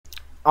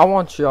I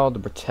want y'all to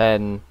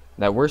pretend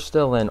that we're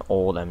still in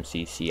old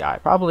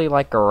MCCI, probably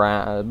like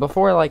around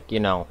before, like, you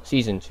know,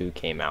 season 2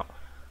 came out.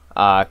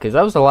 Cause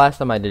that was the last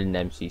time I did an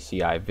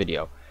MCCI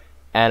video,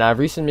 and I've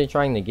recently been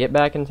trying to get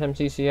back into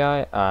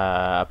MCCI.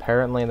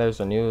 Apparently there's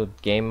a new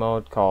game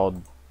mode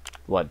called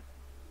what,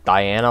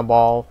 Diana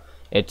Ball.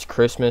 It's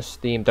Christmas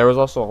themed. There was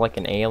also like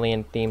an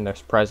alien theme.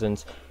 There's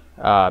presents.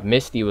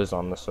 Misty was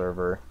on the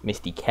server.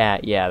 Misty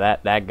Cat, yeah,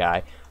 that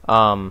guy.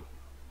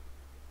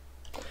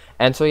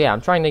 And so yeah, I'm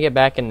trying to get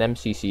back in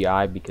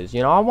MCCI because,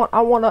 you know,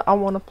 I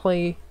wanna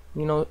play,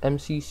 you know,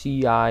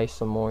 MCCI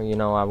some more. You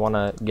know, I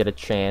wanna get a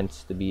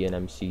chance to be in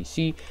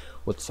MCC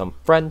with some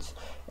friends,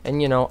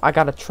 and you know, I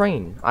gotta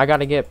train. I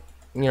gotta get,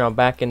 you know,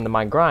 back into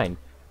my grind.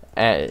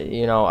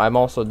 You know, I'm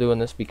also doing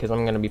this because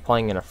I'm gonna be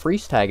playing in a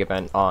freeze tag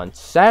event on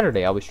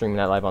Saturday. I'll be streaming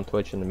that live on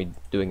Twitch and be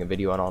doing a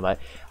video on all that.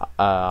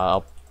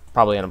 I'll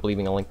probably end up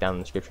leaving a link down in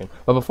the description.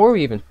 But before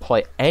we even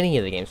play any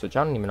of the games, which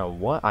I don't even know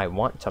what I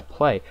want to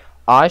play,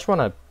 I just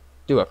want to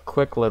do a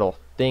quick little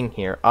thing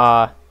here.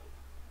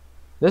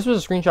 This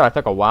was a screenshot I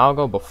took a while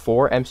ago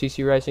before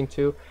MCC Racing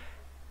 2.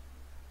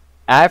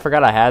 I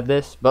forgot I had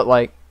this, but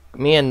like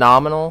me and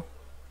Nominal,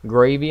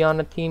 Gravy on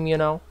the team, you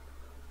know,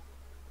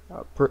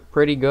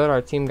 pretty good.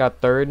 Our team got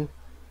third.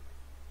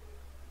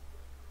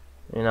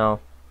 You know,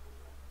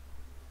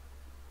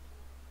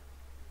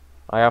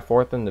 I got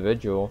fourth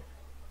individual.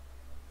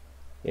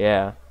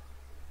 Yeah.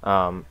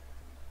 You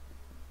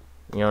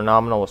know,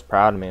 Nominal was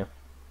proud of me.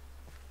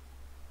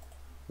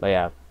 But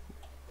yeah.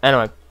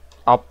 Anyway,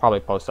 I'll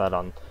probably post that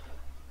on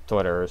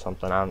Twitter or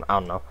something. I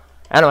don't know.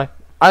 Anyway,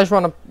 I just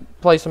want to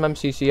play some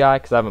MCCI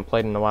because I haven't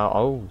played in a while.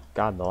 Oh,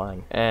 God, the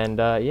lag. And,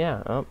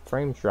 yeah. Oh,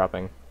 frames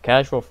dropping.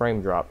 Casual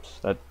frame drops.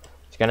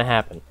 It's going to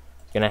happen.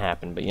 It's going to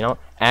happen. But, you know,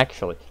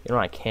 actually, you know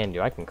what I can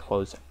do? I can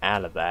close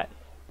out of that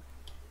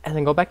and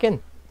then go back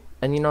in.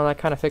 And, you know, that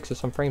kind of fixes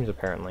some frames,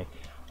 apparently.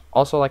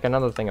 Also, like,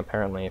 another thing,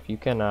 apparently, if you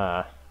can,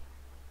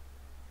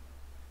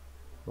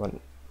 What?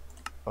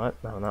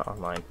 No, not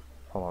online.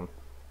 Hold on.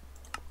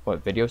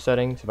 What, video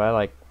settings? If I,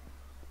 like,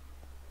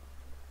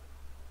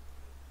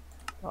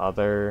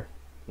 other...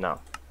 No.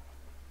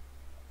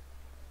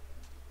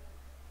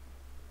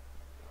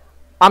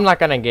 I'm not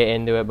gonna get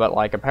into it, but,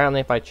 like, apparently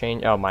if I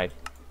change... Oh, I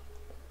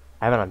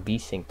have it on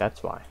VSync,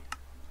 that's why.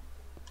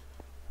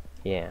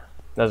 Yeah.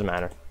 Doesn't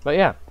matter. But,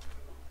 yeah.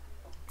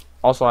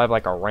 Also, I have,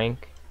 like, a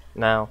rank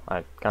now.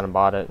 I kind of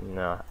bought it.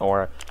 No.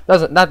 Or...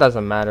 That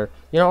doesn't matter.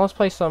 You know, let's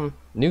play some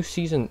new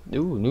season...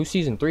 Ooh, new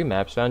season 3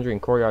 maps. Foundry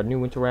and Courtyard. New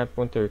Winter Ramp,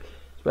 Winter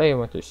Spray, and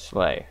Winter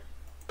Sleigh.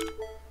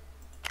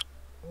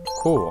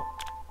 Cool.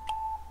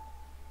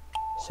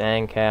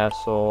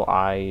 Sandcastle,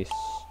 Ice,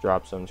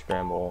 Drop Zone,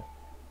 Scramble.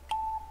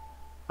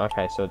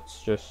 Okay, so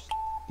it's just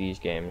these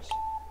games.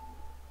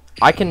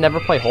 I can never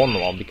play Hole in the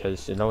Wall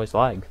because it always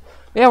lags.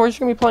 Yeah, we're just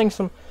gonna be playing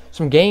some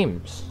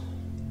games.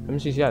 Let me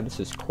see. Yeah, this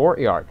is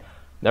Courtyard.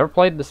 Never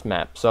played this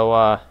map,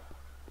 so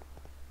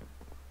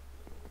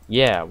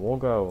yeah, we'll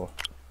go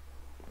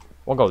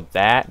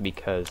that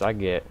because I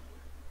get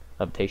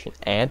levitation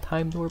and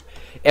time warp.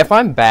 If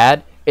I'm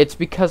bad, it's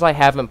because I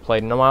haven't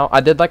played in a while.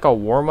 I did like a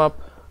warm-up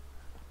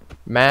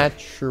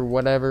match or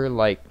whatever,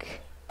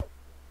 like a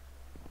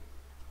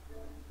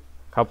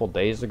couple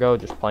days ago,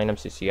 just playing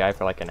MCCI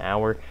for like an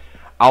hour.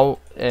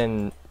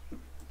 And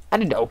I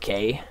did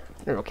okay.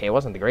 It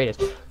wasn't the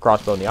greatest.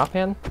 Crossbow in the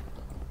offhand.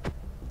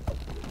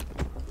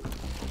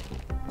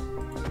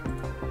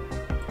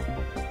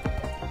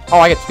 Oh,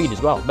 I get speed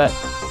as well. Bet.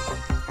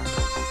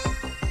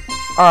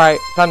 All right,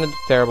 time to do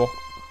terrible.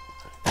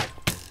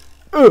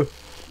 Ugh.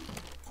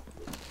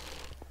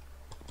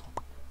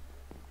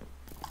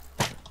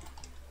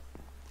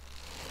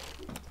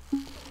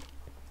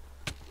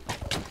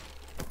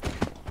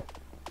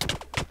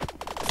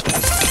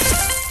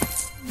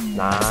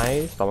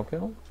 Nice, double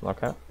kill.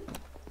 Okay.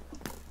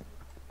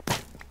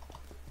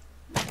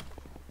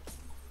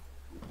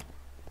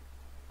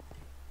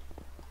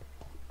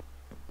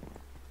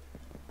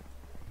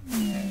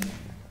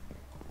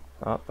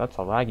 Oh, that's a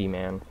laggy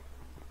man.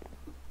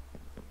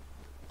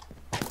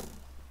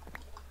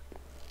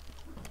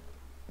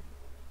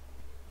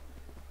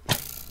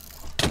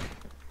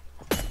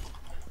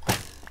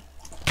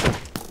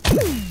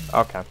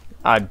 Okay,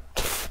 I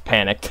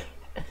panicked.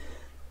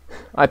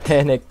 I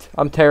panicked.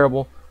 I'm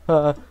terrible.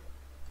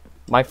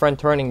 My friend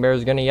Turning Bear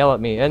is gonna yell at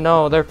me. And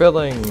no, they're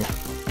filling.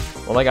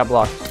 Well, they got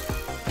blocked.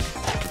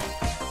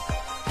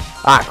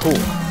 Ah, cool.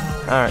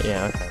 Alright,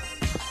 yeah, okay.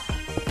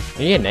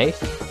 Did you get an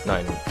ace? No,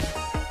 I didn't.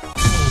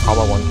 How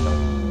about one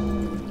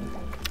kill?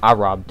 I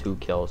robbed 2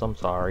 kills. I'm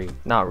sorry.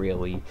 Not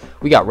really.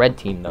 We got red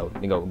team, though,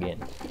 to go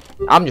again.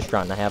 I'm just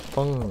trying to have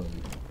fun.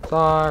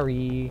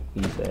 Sorry,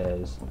 he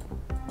says.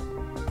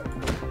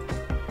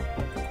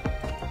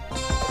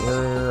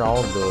 You're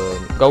all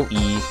good. Go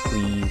east,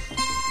 please.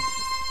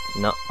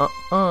 No,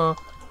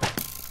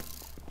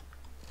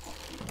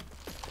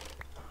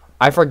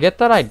 I forget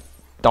that I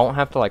don't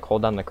have to like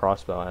hold down the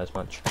crossbow as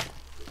much.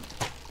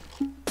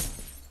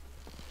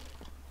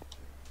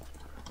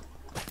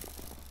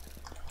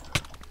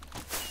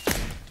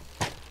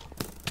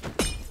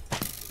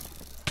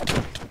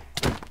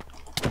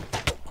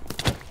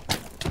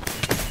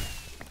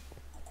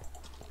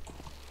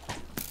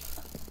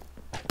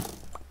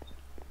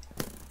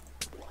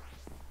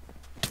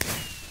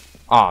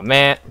 Aw,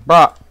 man.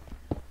 Bruh.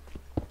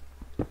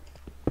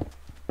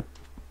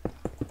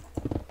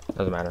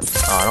 Doesn't matter.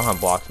 Oh, I don't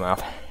have blocks now.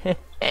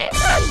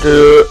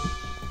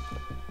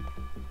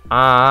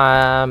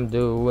 I'm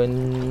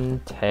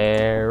doing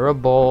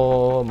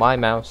terrible. My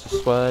mouse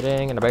is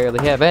sweating and I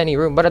barely have any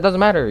room, but it doesn't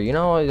matter. You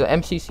know,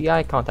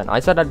 MCCI content. I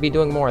said I'd be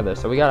doing more of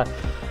this, so we gotta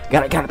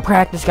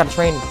practice, gotta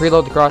train,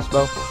 preload the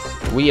crossbow.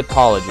 We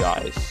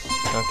apologize.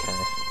 Okay.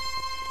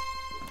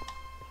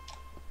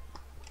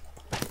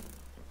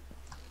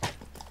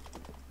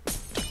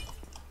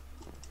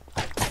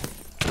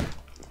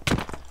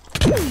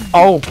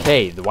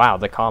 Okay, wow,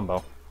 the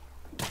combo.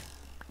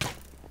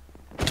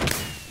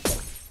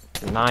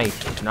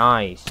 Nice,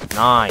 nice,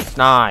 nice,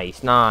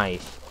 nice,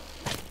 nice.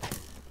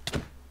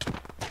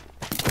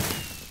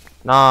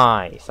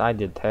 Nice, I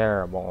did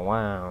terrible,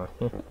 wow.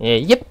 Yeah,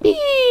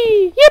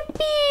 yippee!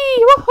 Yippee!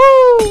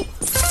 Woohoo!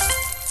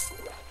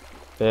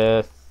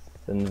 Fifth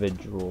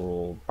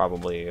individual,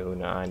 probably, who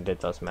knows, it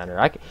doesn't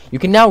matter. You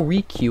can now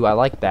re-queue, I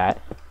like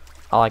that.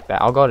 I like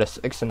that. I'll go to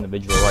sixth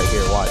individual right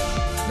here, watch.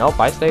 Nope,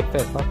 I stayed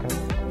fifth, okay.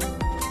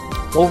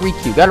 We'll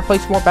re-queue, gotta play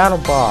some more Battle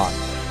Bot.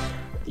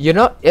 You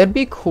know, it'd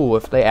be cool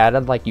if they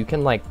added, like, you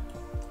can, like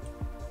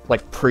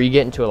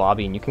pre-get into a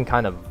lobby and you can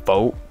kind of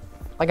vote,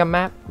 like, a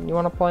map you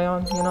want to play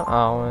on, you know?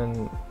 Oh,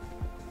 and...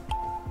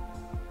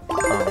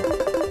 Oh,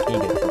 he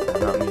gets it,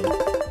 not me.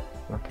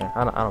 Okay,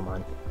 I don't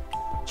mind.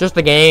 Just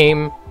a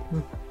game.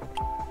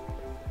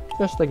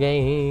 Just a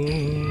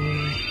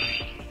game.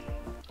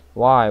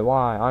 Why?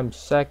 I'm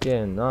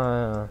second.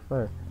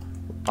 Where?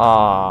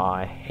 Aw,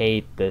 I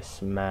hate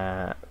this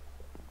map.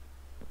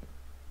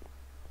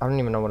 I don't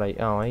even know what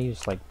I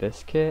use like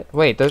this kit.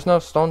 Wait, there's no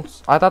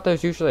stones. I thought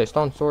there's usually a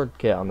stone sword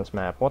kit on this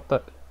map. What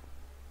the?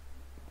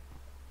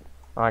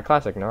 Alright,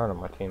 classic nerd on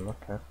my team.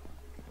 Okay,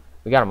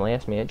 we got him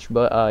last match,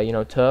 but you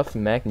know, tough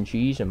mac and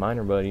cheese and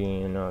miner buddy.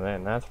 You know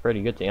that's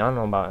pretty good. I don't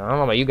know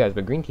about you guys,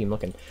 but green team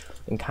looking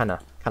kind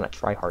of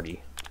try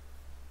hardy.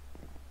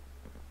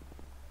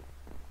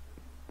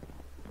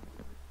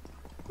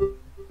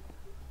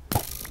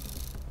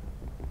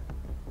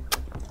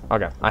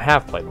 Okay, I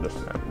have played this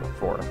map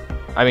before.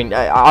 I mean,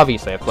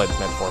 obviously I've played this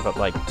map before, but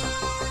like,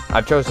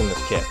 I've chosen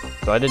this kit,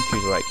 so I did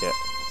choose the right kit.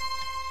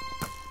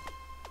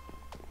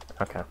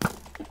 Okay.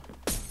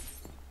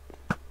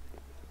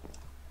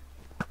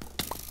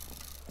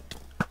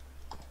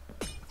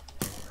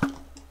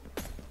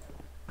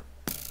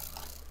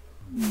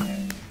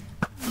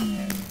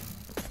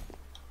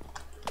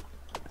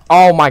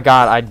 Oh my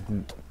god, I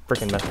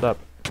freaking messed up.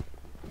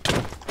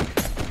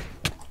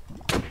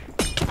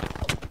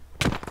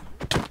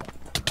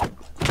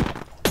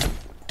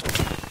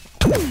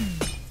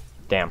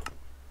 Damn.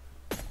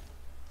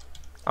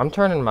 I'm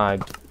turning my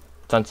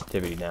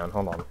sensitivity down.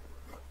 Hold on.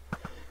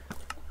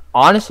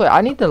 Honestly, I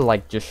need to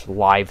like just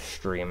live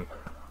stream.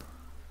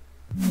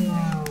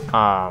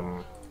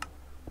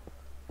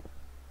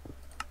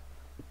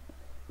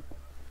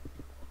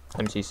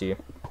 MCC.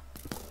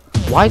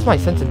 Why is my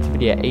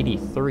sensitivity at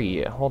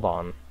 83? Hold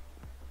on.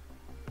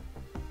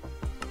 I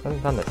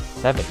haven't done to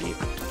 70.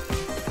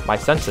 My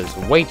sense is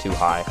way too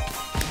high.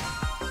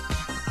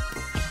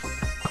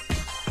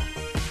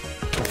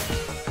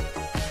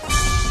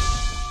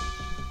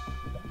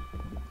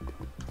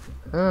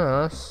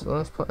 Oh,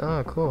 let's play.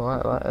 Oh, cool.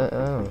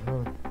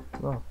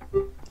 Oh.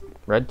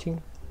 Red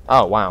team?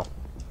 Oh, wow.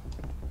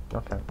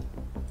 Okay.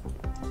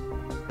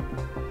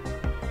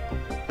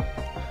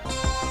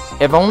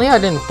 If only I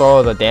didn't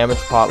throw the damage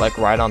pot like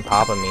right on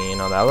top of me, you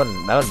know, that would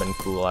have been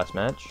cool last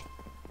match.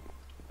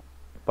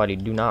 Buddy,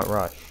 do not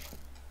rush.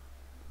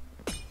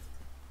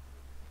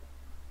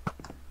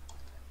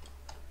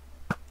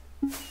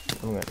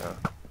 I'm gonna.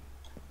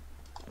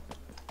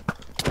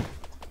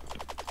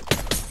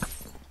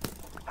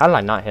 How did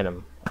I not hit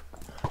him?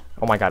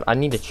 Oh my god, I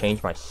need to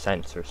change my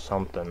sense or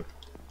something.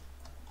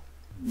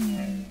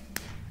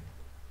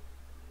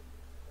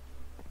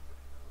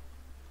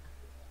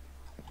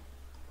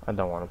 I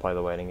don't want to play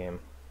the waiting game.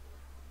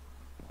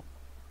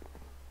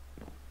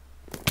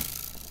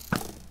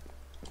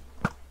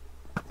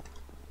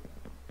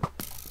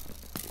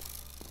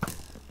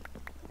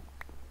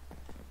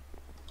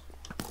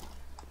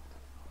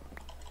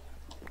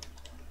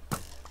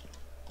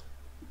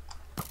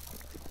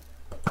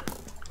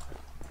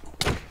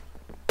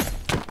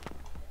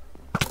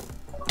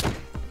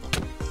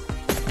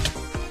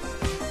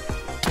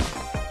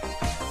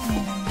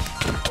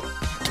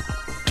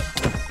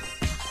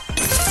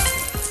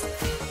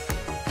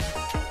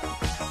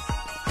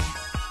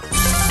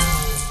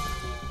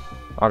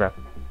 Okay.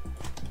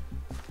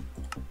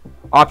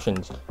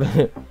 Options.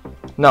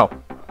 No.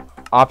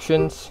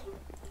 Options.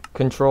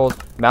 Controls.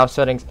 Mouse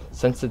settings.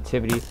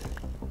 Sensitivity.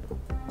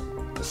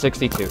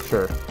 62.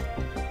 Sure.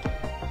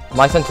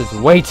 My sense is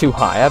way too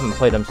high. I haven't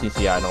played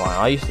MCCI in a while.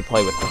 I used to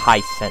play with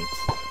high sense.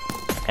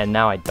 And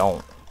now I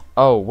don't.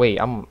 Oh, wait.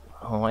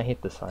 Oh, I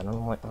hate this side. I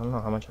don't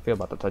know how much I feel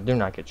about this. I do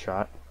not get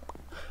shot.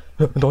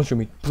 Don't shoot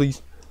me,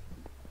 please.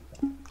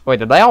 Wait,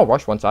 did they all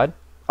rush one side?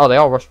 Oh, they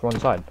all rushed one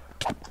side.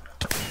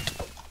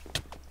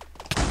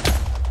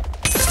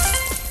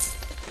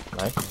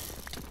 Nice.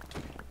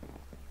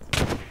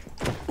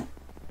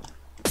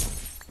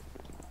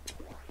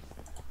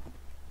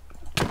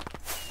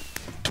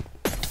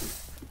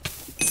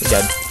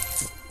 dead.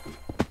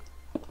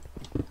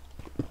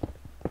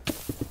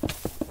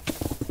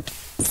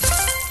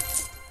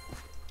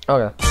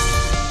 Okay.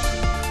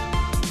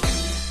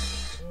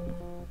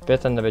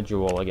 5th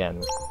individual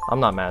again. I'm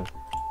not mad.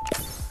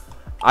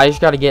 I just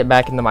gotta get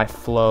back into my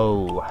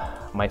flow.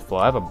 I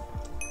have a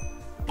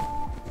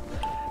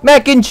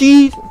mac and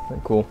cheese.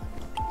 Cool.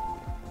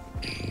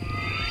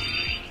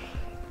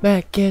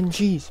 Mac and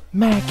cheese.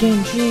 Mac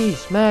and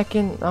cheese. Mac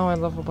and. Oh, I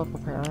leveled up.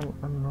 I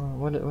don't know.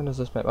 What is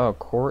this map? Oh,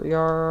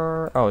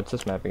 courtyard. Oh, it's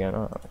this map again.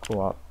 Oh,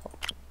 cool.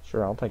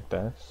 Sure, I'll take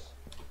this.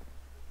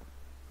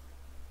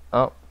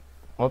 Oh,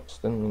 whoops.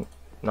 Didn't.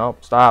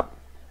 Nope. Stop.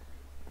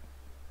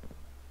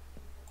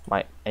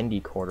 My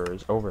ND quarter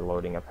is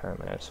overloading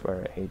apparently. I swear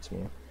it hates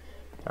me.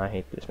 I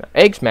hate this map.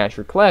 Egg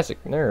Smasher,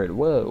 classic nerd.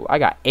 Whoa, I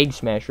got Egg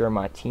Smasher on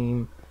my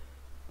team.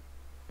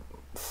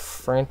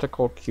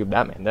 Frantical Cube.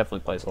 That man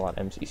definitely plays a lot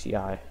of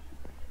MCCI.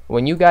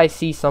 When you guys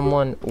see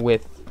someone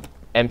with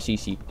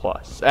MCC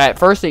plus, at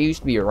first it used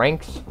to be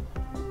ranks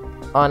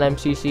on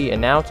MCC,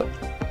 and now it's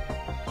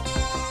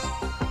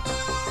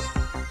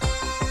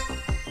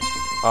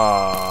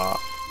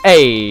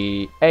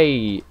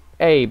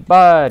hey,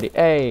 buddy,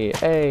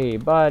 hey,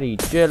 buddy,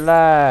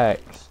 chillax.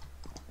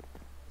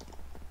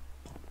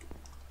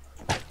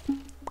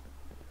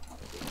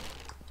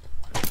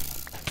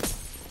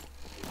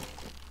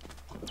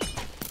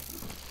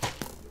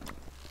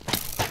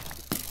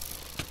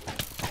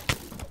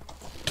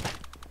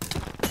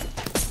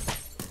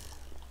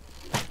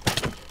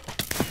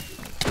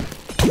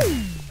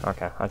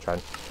 Okay, I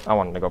tried. I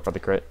wanted to go for the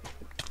crit.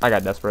 I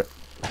got desperate.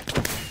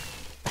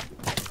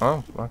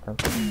 Oh, okay.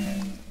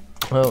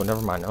 Oh,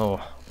 never mind. Oh.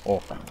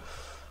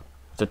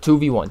 It's a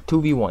 2v1,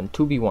 2v1,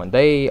 2v1.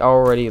 They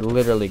already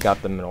literally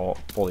got the middle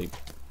fully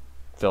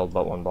filled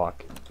but one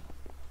block.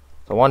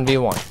 So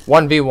 1v1,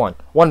 1v1,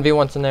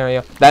 1v1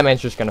 scenario. That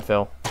man's just gonna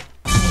fill.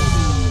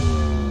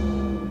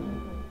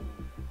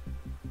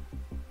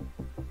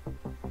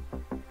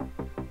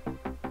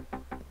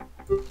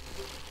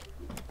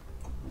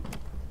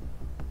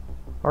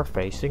 Are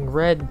facing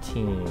red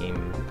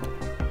team.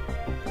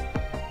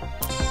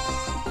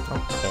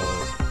 Okay.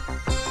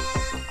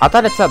 I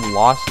thought it said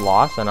lost,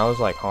 and I was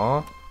like,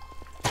 huh?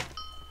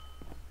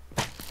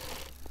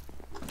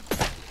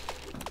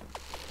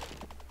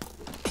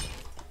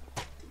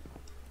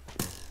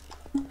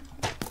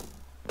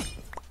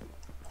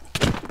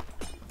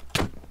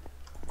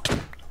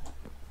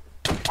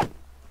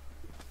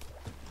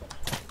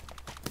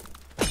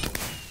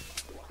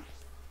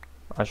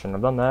 I shouldn't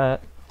have done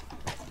that.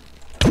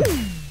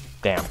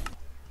 Damn.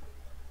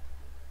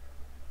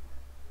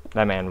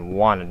 That man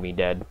wanted me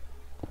dead.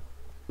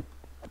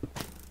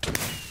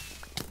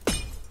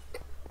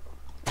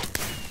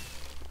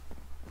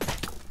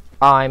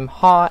 I'm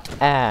hot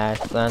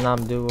ass and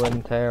I'm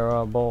doing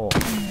terrible.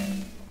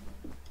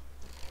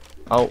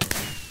 Oh.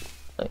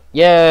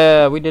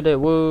 Yeah, we did it.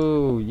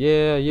 Woo.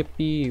 Yeah,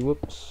 yippee.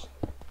 Whoops.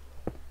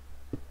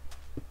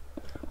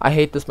 I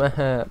hate this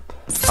map.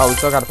 Oh, we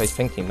still gotta face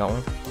pink team, don't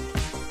we?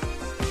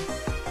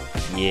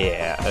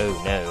 Yeah.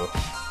 Oh no.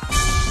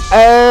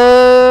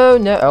 Oh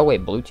no. Oh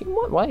wait, blue team?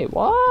 What? Wait,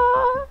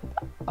 what?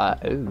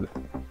 Oh.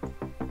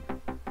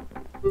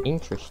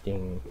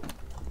 Interesting.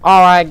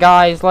 Alright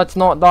guys, let's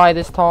not die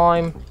this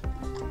time.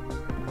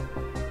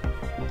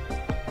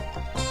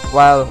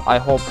 Well, I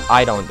hope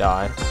I don't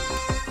die.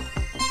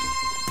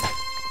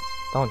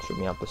 Don't shoot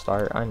me at the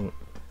start. I'm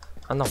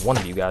not one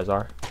of you guys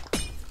are.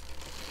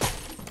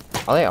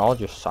 Are they all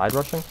just side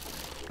rushing?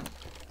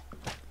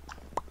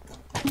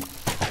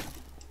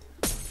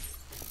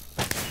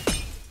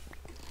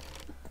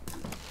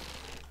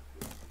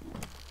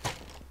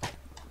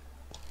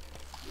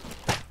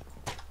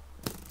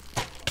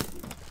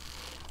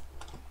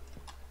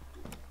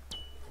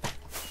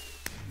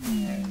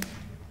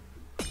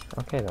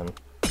 Okay then.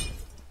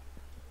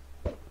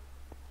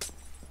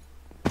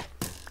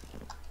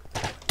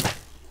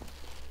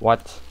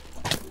 What?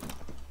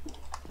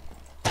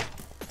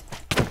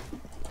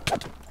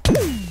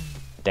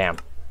 Damn.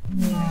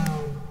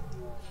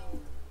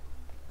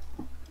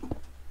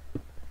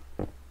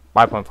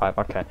 5.5,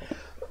 okay.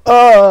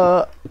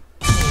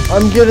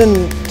 I'm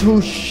getting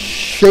too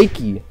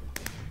shaky.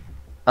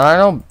 And I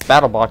know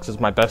Battle Box is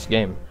my best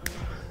game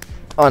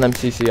on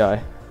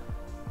MCCI.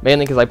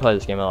 Mainly because I play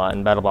this game a lot,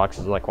 and Battle Box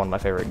is like one of my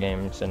favorite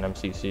games in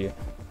MCC.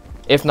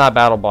 If not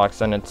Battle Box,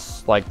 then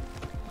it's like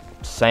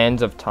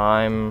Sands of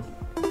Time,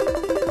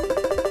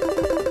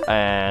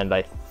 and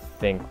I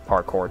think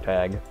Parkour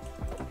Tag.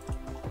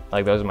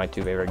 Like, those are my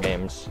two favorite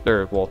games.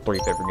 Or, well, three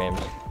favorite games.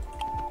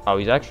 Oh,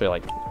 he's actually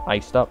like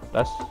iced up.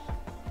 That's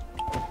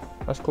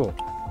cool.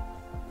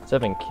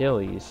 7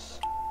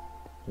 killies.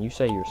 You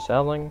say you're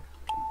selling?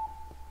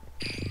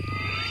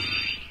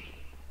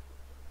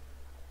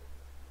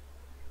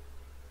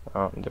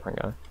 Oh, different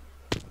guy.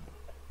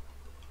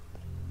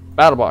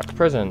 Battlebox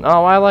Prison.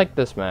 Oh, I like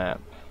this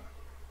map.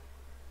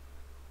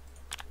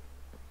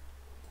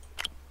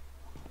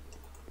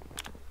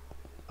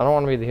 I don't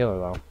want to be the healer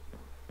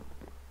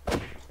though,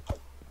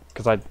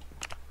 because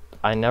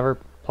I never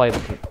played.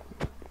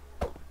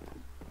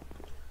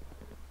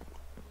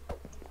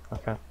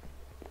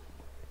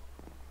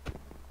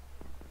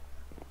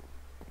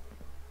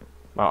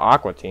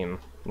 Aqua team.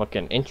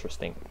 Looking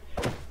interesting.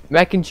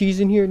 Mac and cheese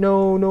in here?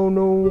 No, no,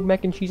 no.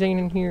 Mac and cheese ain't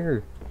in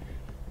here.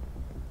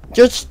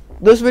 Just,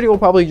 this video will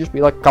probably just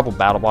be like a couple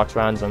Battle Box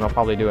rounds, and I'll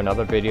probably do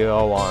another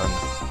video on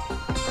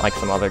like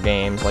some other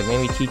games, like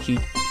maybe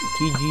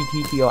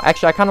TGTTO.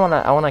 Actually,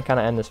 I wanna kind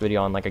of end this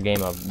video on like a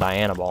game of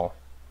Diana Ball,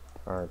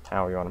 or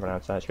how you want to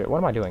pronounce that shit. What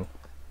am I doing?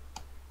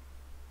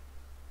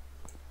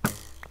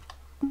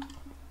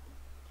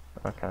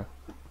 Okay.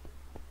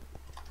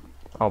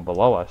 Oh,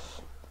 below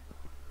us.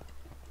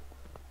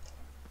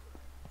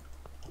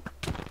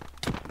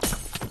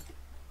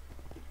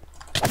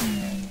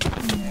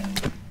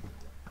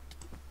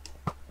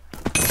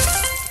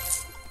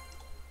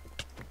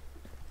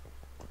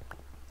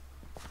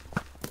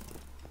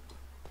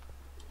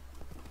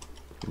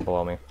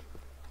 Below me.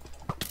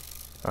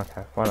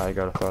 Okay, why did I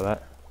go to throw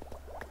that?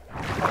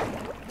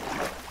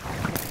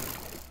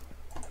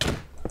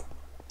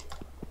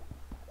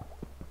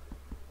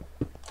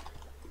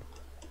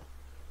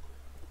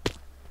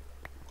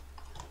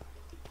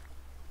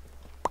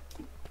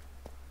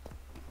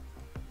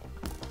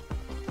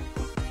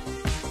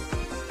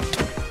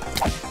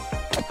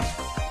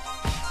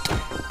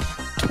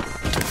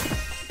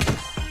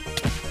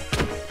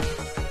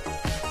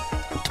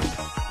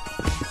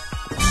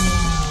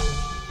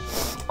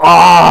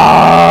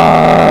 Ah!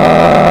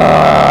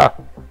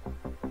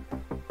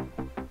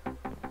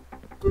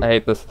 I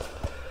hate this.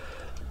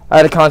 I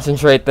had to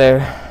concentrate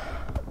there.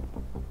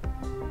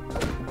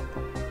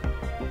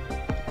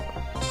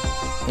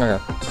 Okay.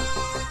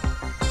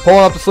 Pulling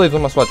up the sleeves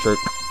of my sweatshirt.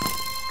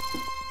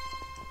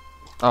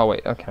 Oh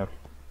wait, okay.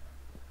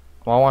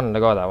 Well, I wanted to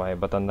go that way,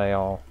 but then they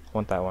all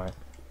went that way.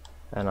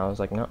 And I was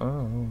like, no.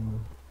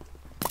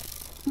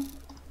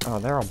 Oh,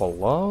 they're all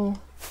below?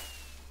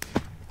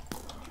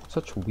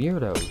 Such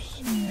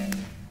weirdos.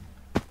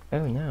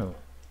 Oh no.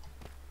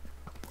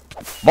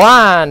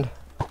 Blind!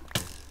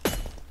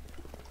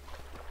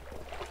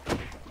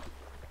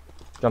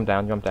 Jump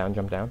down, jump down,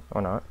 jump down.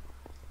 Or not.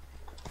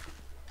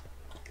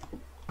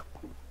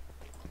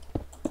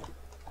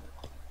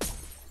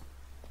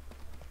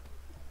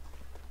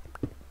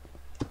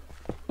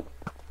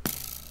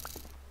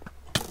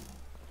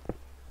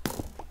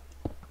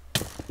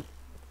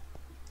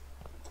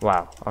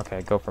 Wow.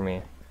 Okay, go for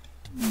me.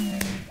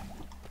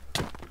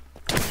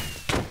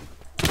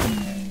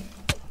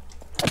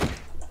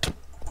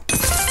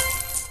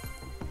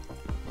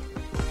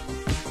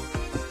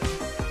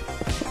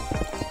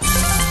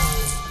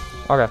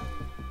 Okay.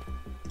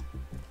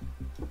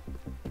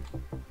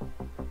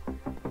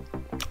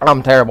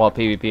 I'm terrible at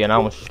PvP, and I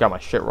almost just got my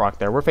shit rocked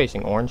there. We're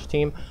facing orange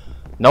team.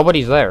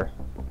 Nobody's there.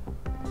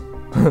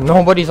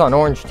 Nobody's on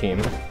orange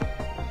team.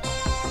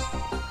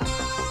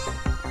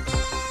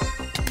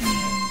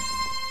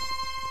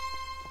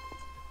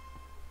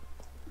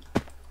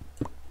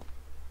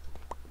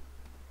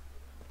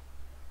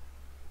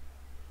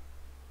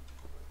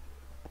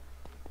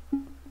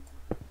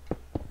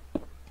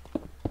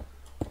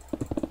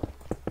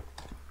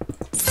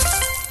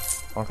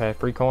 Okay,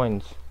 free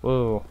coins.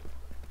 Woo.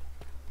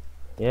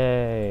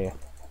 Yay.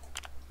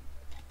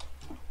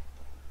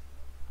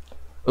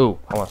 Ooh,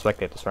 I want to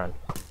spectate this friend.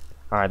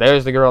 Alright,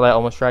 there's the girl that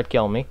almost tried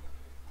killing me.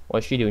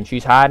 What's she doing?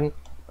 She's hiding.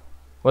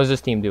 What is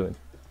this team doing?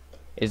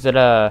 Is it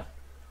a...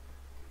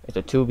 It's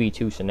a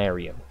 2v2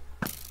 scenario.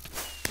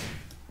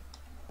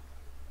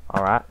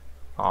 Alright.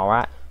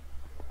 Alright.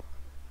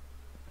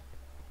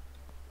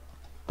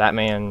 That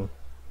man...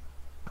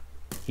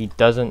 He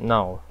doesn't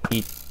know.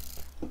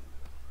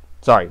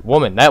 Sorry,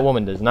 woman. That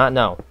woman does not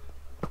know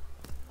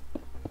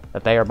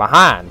that they are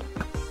behind.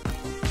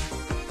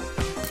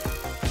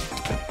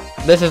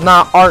 This is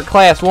not art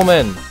class,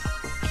 woman.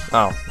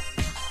 Oh.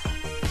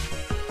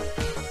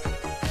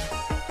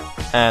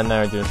 And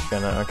they're just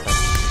gonna, okay.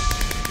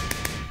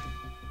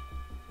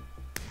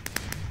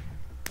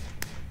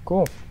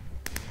 Cool.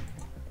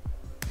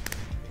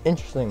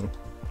 Interesting.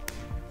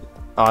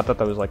 Oh, I thought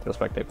that was like the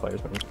spectate players.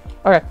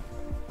 Okay.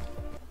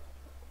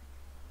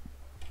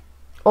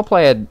 We'll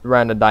play a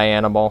round of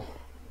Diana Ball.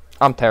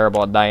 I'm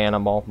terrible at Diana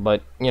Ball,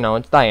 but, you know,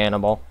 it's Diana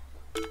Ball.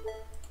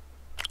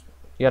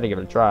 You gotta give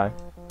it a try.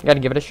 You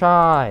gotta give it a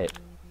shot.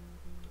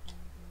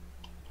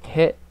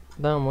 Hit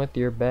them with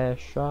your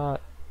best shot.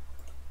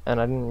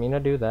 And I didn't mean to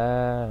do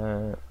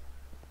that.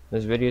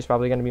 This video is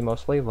probably gonna be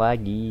mostly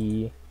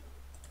laggy.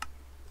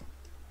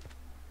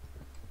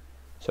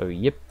 So,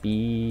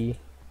 yippee.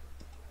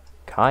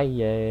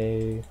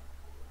 Kaye.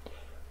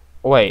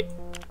 Wait.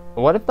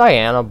 What if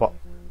Diana Ball...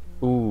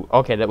 Ooh,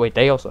 okay, wait,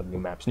 they also have new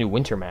maps, new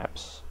winter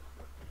maps.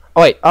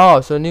 Oh, wait,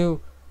 so new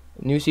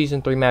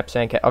Season 3 map,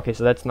 Sandcat. Okay,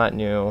 so that's not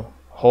new.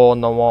 Hole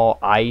in the Wall,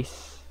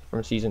 Ice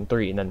from Season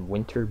 3, and then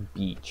Winter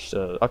Beach.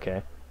 So,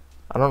 okay.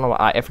 I don't know what,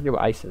 I forget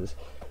what Ice is.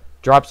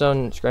 Drop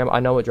Zone, Scramble,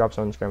 I know what Drop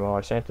Zone and Scramble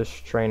are. Santa's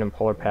Train and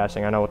Polar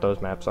Passing, I know what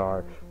those maps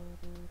are.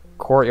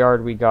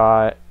 Courtyard we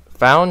got.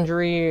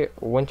 Foundry,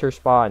 Winter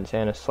Spa, and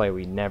Santa's Sleigh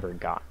we never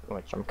got,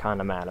 which I'm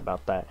kind of mad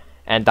about that.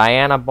 And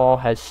Diana Ball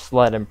has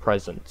Sled and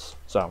Presents,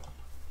 so...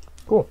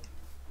 Cool.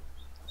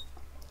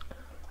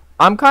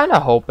 I'm kind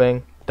of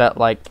hoping that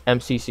like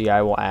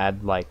MCCI will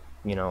add like,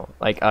 you know,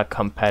 like a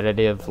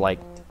competitive like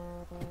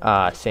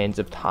Sands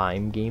of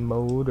Time game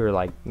mode, or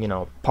like, you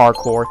know,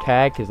 parkour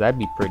tag, because that'd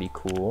be pretty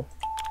cool.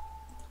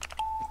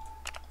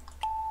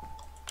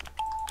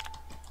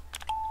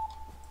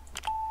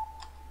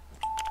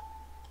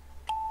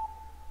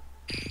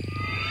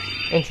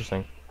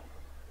 Interesting.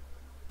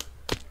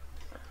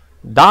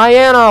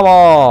 Diana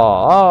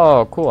Ball!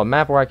 Oh, cool. A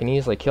map where I can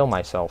easily kill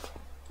myself.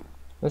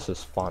 This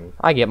is fun.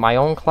 I get my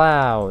own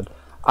cloud.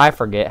 I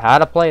forget how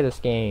to play this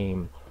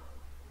game.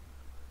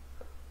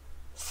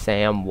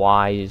 Sam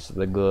Wise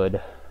the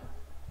Good.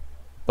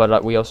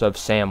 But we also have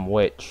Sam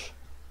Witch.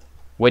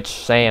 Which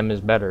Sam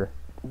is better?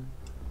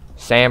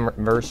 Sam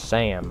versus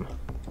Sam.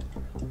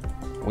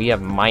 We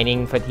have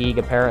Mining Fatigue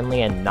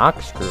apparently, and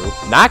Noxcrew.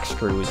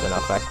 Noxcrew is in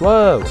effect.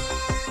 Whoa!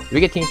 Do we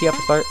get TNT off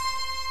the start?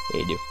 Yeah,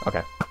 you do.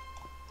 Okay.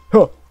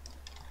 Huh.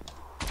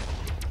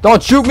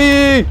 Don't shoot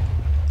me!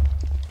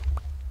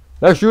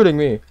 They're shooting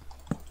me.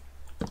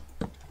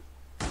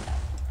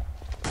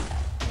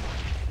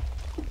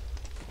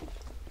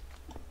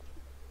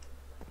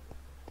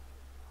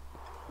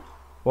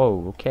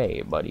 Whoa,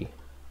 okay, buddy.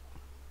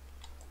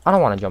 I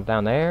don't want to jump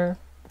down there.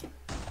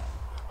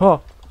 Huh.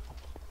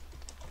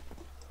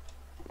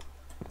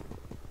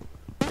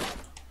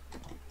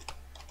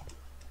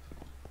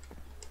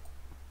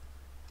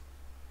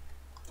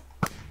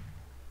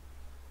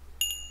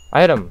 I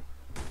hit him.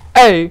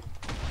 Hey!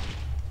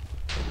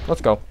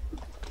 Let's go.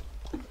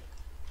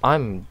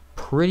 I'm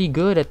pretty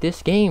good at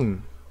this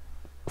game.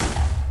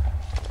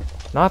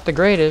 Not the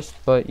greatest,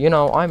 but you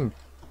know, I'm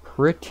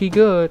pretty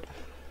good.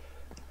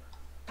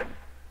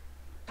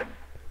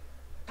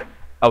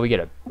 Oh, we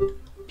get a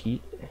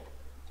Pete.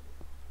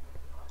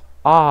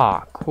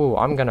 Ah, cool.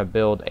 I'm gonna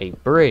build a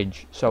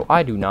bridge so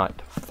I do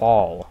not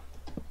fall.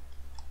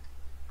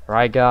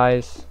 Right,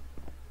 guys?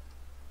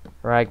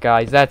 Right,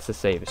 guys? That's the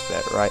safest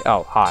bet, right?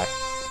 Oh, hi.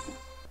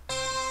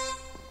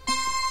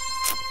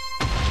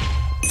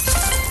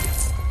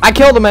 I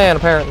killed a man,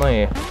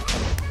 apparently.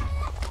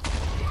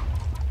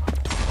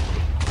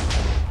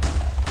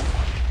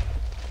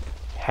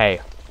 Hey,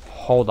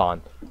 hold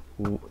on.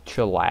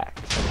 Chillax.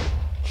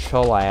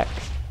 Chillax.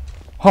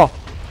 Huh.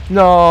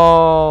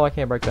 No, I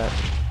can't break that.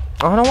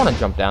 Oh, I don't want to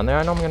jump down there.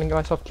 I know I'm going to get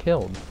myself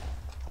killed.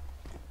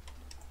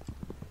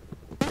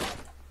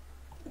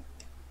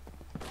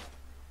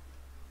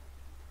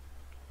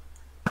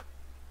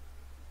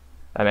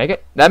 Did I make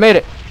it? That made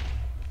it.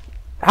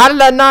 How did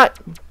that not?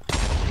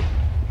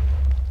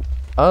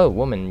 Oh,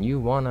 woman, you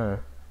wanna...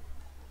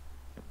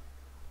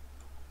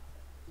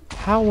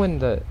 How in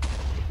the...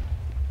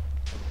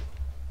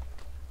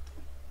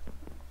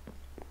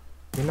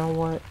 You know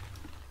what?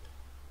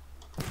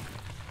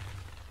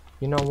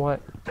 You know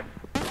what?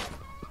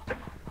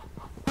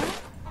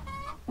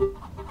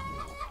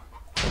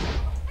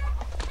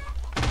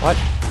 What?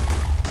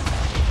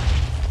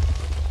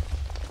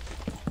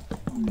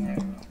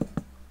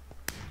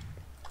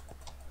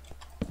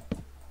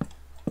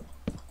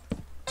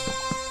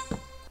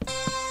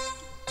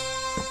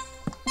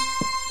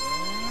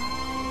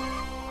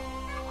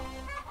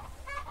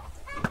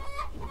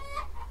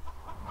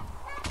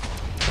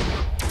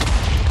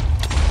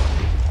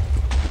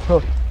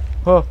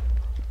 Huh.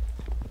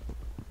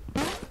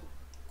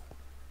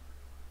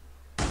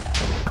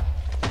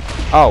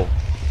 Oh,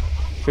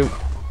 shoot.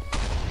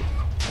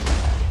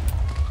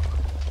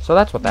 So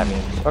that's what that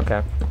means.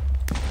 Okay.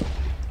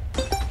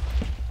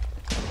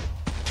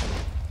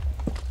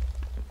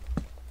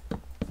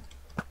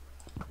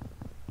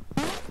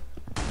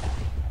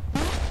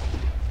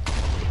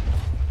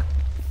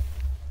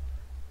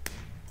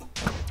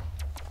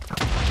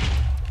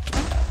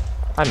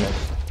 I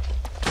missed.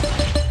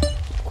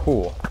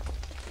 Cool.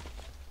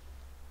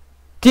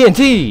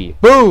 TNT!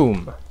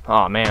 Boom!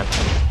 Aw, man.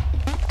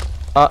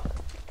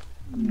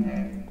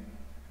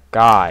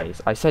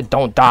 Guys, I said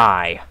don't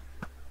die.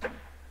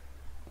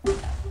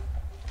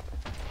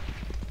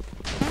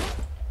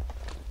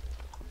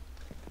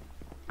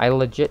 I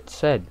legit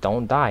said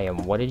don't die,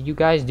 and what did you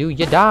guys do?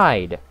 You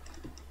died.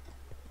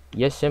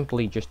 You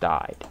simply just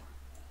died.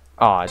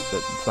 Oh,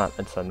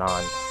 it's a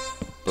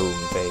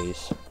non-boom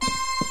phase.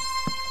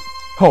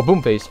 Oh,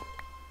 boom phase.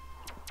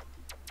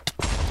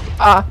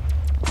 Ah!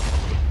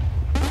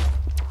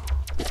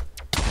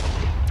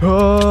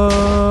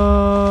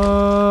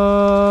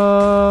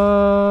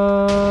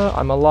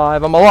 I'm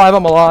alive, I'm alive,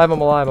 I'm alive, I'm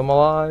alive, I'm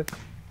alive.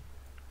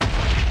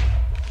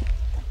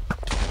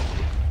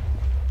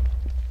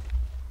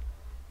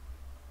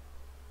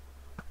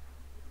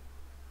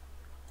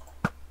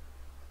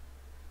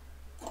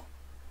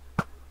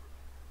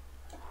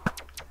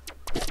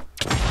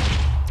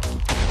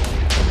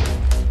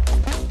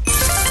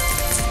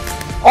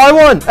 Oh, I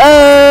won!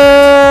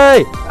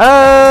 Hey!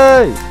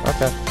 Hey!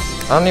 Okay.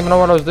 I don't even know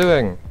what I was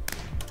doing.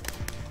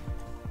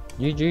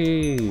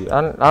 GG.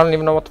 I don't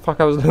even know what the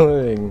fuck I was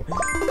doing.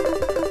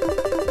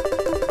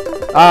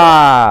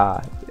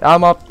 Ah!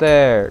 I'm up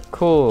there.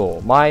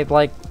 Cool. My,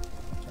 like,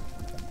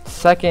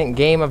 second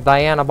game of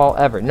Diana Ball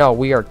ever. No,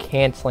 we are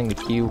canceling the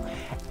queue,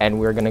 and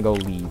we're gonna go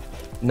leave.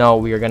 No,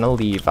 we are gonna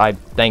leave.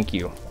 Thank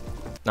you.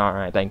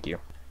 Alright, thank you.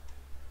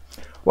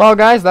 Well,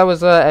 guys, that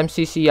was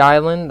MCC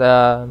Island.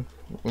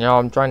 You know,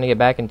 I'm trying to get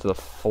back into the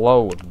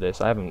flow of this.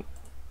 I haven't...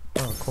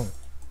 Oh, cool.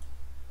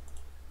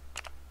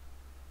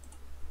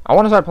 I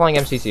want to start playing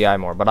MCCI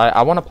more, but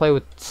I want to play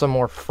with some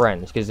more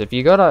friends. Because if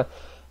you go to...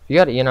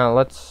 you know,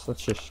 let's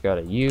just go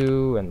to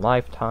you and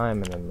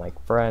Lifetime and then, like,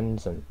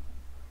 friends and...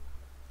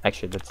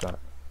 Actually, that's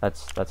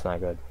not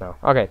good. No.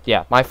 Okay,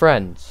 yeah, my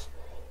friends.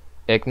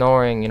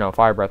 Ignoring, you know,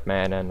 Fire Breath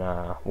Man and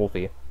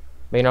Wolfie.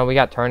 But, you know, we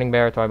got Turning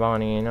Bear, Toy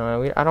Bonnie, you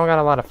know, I don't got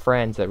a lot of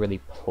friends that really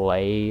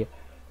play,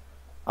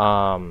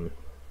 you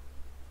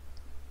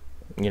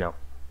know,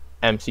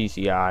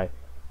 MCCI.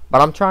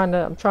 But I'm trying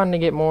to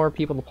get more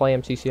people to play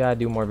MCCI,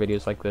 do more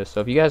videos like this.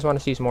 So if you guys want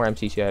to see some more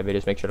MCCI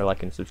videos, make sure to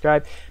like and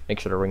subscribe. Make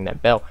sure to ring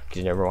that bell, because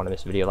you never want to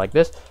miss a video like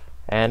this.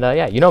 And,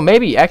 yeah, you know,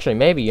 maybe,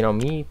 you know,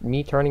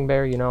 me Turning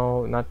Bear, you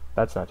know,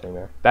 that's not Turning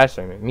Bear. That's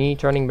Turning Bear. Me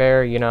Turning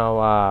Bear, you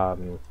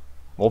know,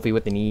 Wolfie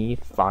with the knee,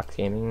 Fox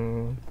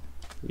Gaming,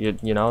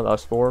 you know,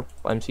 us four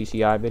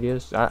MCCI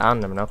videos. I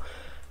don't even know.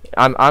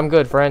 I'm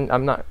good friend.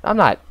 I'm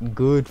not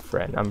good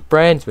friend. I'm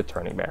friends with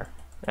Turning Bear,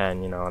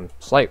 and you know I'm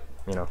slight.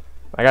 You know,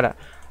 I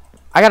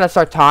gotta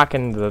start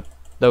talking to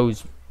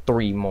those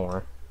three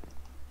more,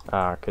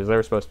 cause they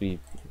were supposed to be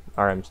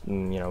our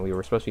you know, we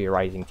were supposed to be a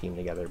rising team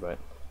together, but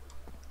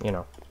you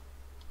know.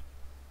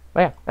 But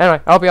yeah.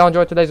 Anyway, I hope you all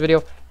enjoyed today's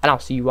video, and I'll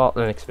see you all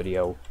in the next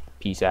video.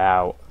 Peace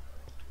out.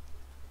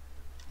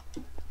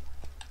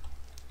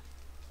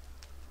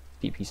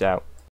 Peace out.